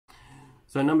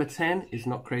So number 10 is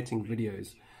not creating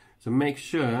videos. So make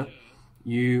sure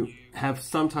you have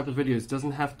some type of videos. It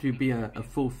doesn't have to be a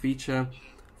full feature,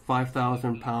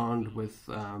 £5,000 with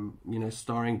you know,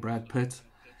 starring Brad Pitt.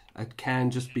 It can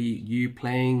just be you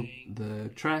playing the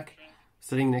track,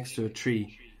 sitting next to a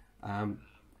tree.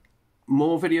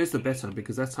 More videos the better,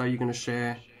 because that's how you're going to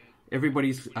share every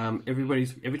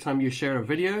time you share a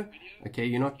video. Okay,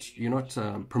 you're not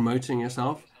promoting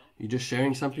yourself, you're just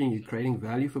sharing something, you're creating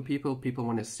value for people. People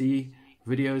want to see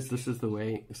videos. This is the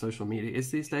way social media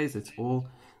is these days. It's all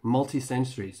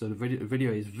multi-sensory. So the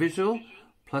video is visual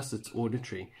plus it's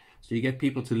auditory. So you get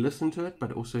people to listen to it,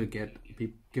 but also give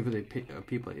people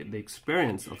the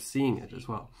experience of seeing it as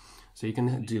well. So you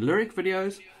can do lyric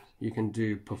videos, you can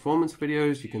do performance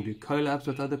videos, you can do collabs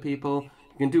with other people,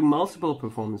 you can do multiple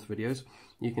performance videos,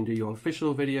 you can do your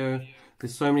official video.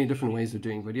 There's so many different ways of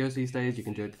doing videos these days. You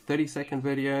can do a 30-second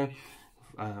video,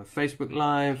 Facebook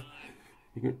Live,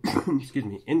 you can excuse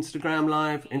me, Instagram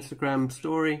Live, Instagram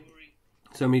Story.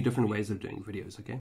 So many different ways of doing videos, okay?